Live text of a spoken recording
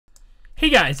Hey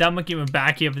guys, I'm MUT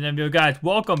back here for the video. Guys,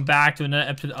 welcome back to another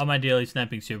episode of my daily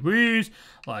sniping series.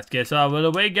 Let's get started with the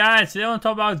way, guys. Today I want to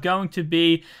talk about is going to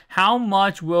be how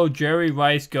much will Jerry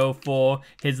Rice go for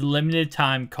his limited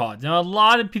time cards. Now, a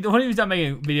lot of people, the only reason I'm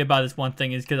making a video about this one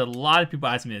thing is because a lot of people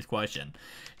ask me this question.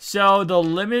 So the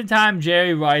limited time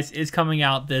Jerry Rice is coming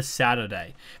out this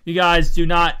Saturday. If you guys did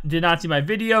not see my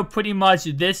video, pretty much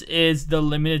this is the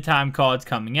limited time cards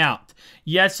coming out.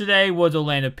 Yesterday was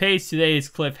Orlando Pace, today is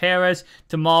Cliff Harris,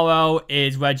 tomorrow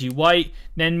is Reggie White,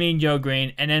 then Mean Joe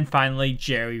Green, and then finally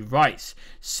Jerry Rice.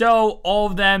 So all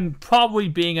of them probably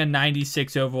being a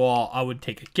 96 overall, I would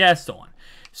take a guess on.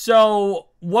 So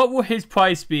what will his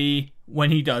price be when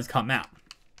he does come out?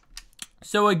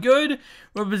 So a good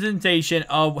representation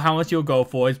of how much he'll go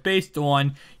for is based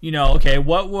on, okay,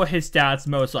 what will his stats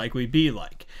most likely be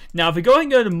like? Now, if we go and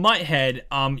go to MUT Head,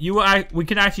 we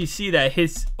can actually see that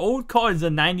his old card is a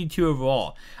 92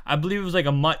 overall. I believe it was like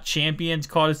a MUT Champions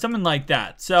card or something like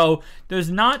that. So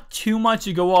there's not too much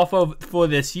to go off of for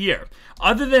this year.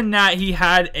 Other than that, he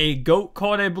had a GOAT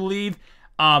card, I believe.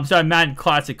 Madden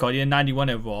Classic card, he had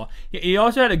 91 overall. He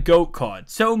also had a GOAT card.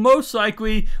 So most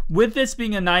likely, with this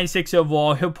being a 96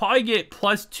 overall, he'll probably get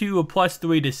 +2 or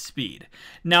 +3 to speed.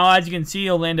 Now, as you can see,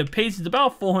 Orlando Pace is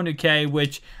about 400k,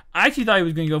 which I actually thought he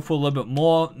was going to go for a little bit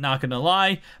more, not going to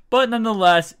lie. But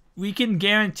nonetheless, we can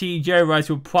guarantee Jerry Rice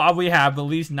will probably have at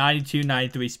least 92,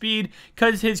 93 speed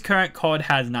because his current card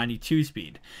has 92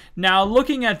 speed. Now,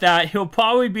 looking at that, he'll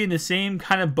probably be in the same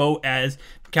kind of boat as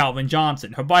Calvin Johnson.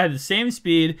 He'll probably have the same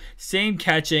speed, same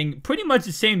catching, pretty much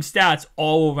the same stats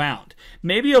all around.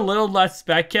 Maybe a little less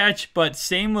spec catch, but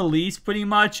same release pretty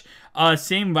much,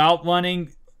 same route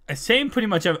running,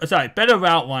 better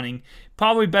route running,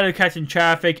 probably better catching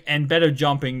traffic, and better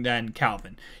jumping than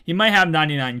Calvin. He might have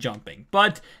 99 jumping,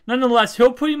 but nonetheless,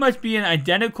 he'll pretty much be an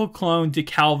identical clone to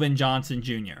Calvin Johnson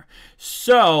Jr.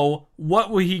 So,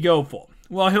 what will he go for?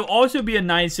 Well, he'll also be a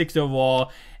 96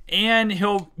 overall, and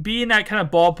he'll be in that kind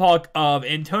of ballpark of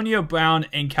Antonio Brown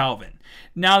and Calvin.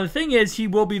 Now, the thing is, he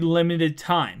will be limited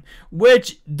time,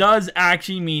 which does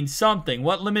actually mean something.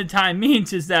 What limited time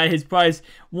means is that his price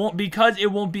won't, because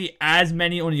it won't be as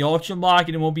many on the auction block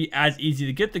and it won't be as easy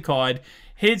to get the card,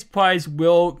 his price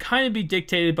will kind of be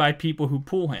dictated by people who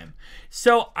pull him.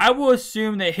 So I will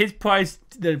assume that his price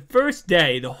the first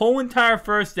day, the whole entire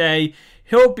first day,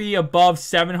 he'll be above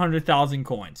 700,000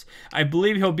 coins. I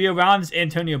believe he'll be around his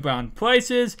Antonio Brown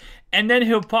prices, and then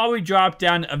he'll probably drop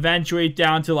down eventually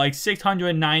down to like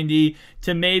 690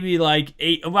 to maybe like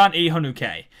around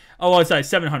 800k. Oh, sorry,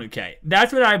 700k.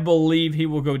 That's what I believe he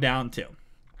will go down to.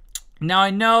 Now, I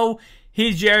know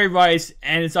he's Jerry Rice,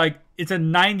 and it's a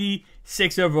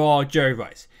 96 overall Jerry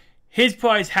Rice. His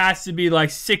price has to be like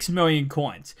 6 million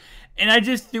coins. And I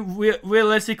just,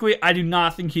 realistically, I do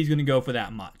not think he's going to go for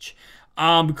that much.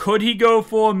 Could he go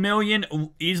for $1 million,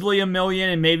 easily $1 million,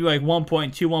 and maybe like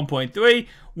 1.2, 1.3?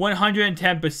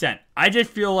 110%. I just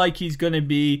feel like he's going to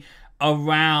be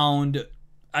around,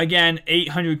 again,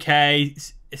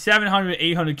 800k, 700,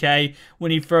 800k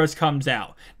when he first comes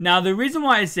out. Now, the reason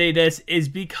why I say this is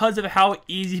because of how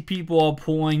easy people are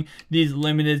pulling these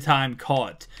limited time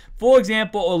cards. For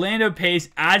example, Orlando Pace,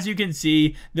 as you can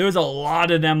see, there's a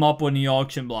lot of them up on the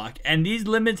auction block. And these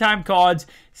limited time cards,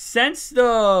 since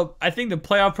I think the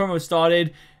playoff promo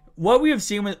started, what we have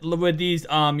seen with these,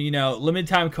 limited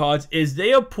time cards is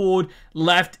they are pulled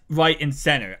left, right, and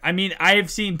center. I mean, I have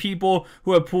seen people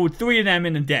who have pulled 3 of them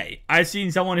in a day. I've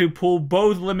seen someone who pulled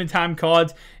both limited time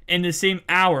cards in the same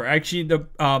hour. Actually,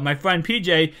 my friend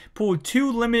PJ pulled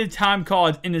 2 limited time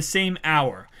cards in the same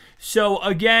hour. So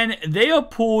again, they are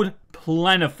pulled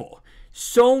plentiful.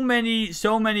 So many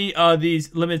of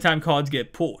these limited time cards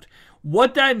get pulled.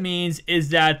 What that means is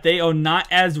that they are not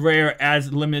as rare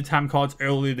as limited time cards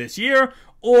earlier this year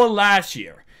or last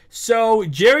year. So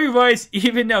Jerry Rice,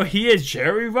 even though he is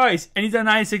Jerry Rice and he's a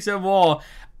 96 overall,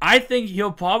 I think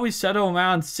he'll probably settle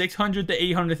around 600 to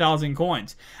 800,000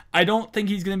 coins. I don't think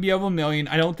he's going to be over $1 million.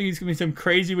 I don't think he's going to be some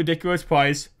crazy ridiculous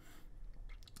price.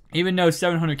 Even though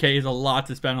 700k is a lot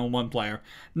to spend on one player.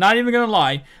 Not even going to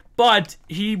lie. But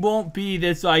he won't be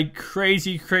this like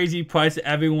crazy price that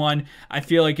everyone I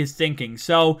feel like is thinking.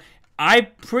 So I'm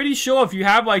pretty sure if you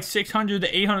have like 600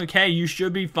 to 800k, you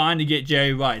should be fine to get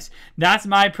Jerry Rice. That's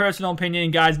my personal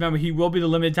opinion. Guys, remember, he will be the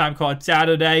limited time card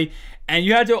Saturday. And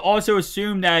you have to also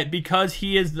assume that because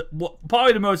he is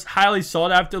probably the most highly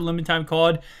sought after limited time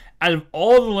card out of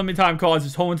all the limited time cards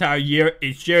this whole entire year,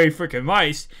 it's Jerry freaking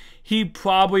Rice. He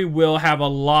probably will have a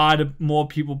lot of more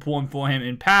people pulling for him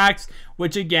in packs,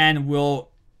 which again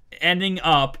will ending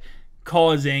up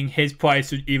causing his price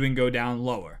to even go down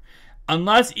lower.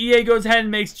 Unless EA goes ahead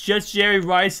and makes just Jerry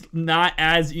Rice not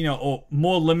as, you know, or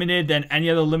more limited than any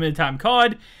other limited time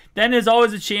card, then there's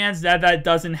always a chance that that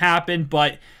doesn't happen.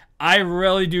 But I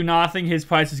really do not think his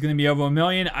price is going to be over $1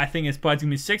 million. I think his price is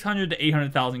going to be 600 to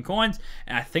 800,000 coins,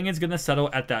 and I think it's going to settle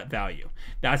at that value.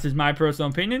 That's just my personal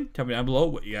opinion. Tell me down below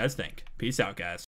what you guys think. Peace out, guys.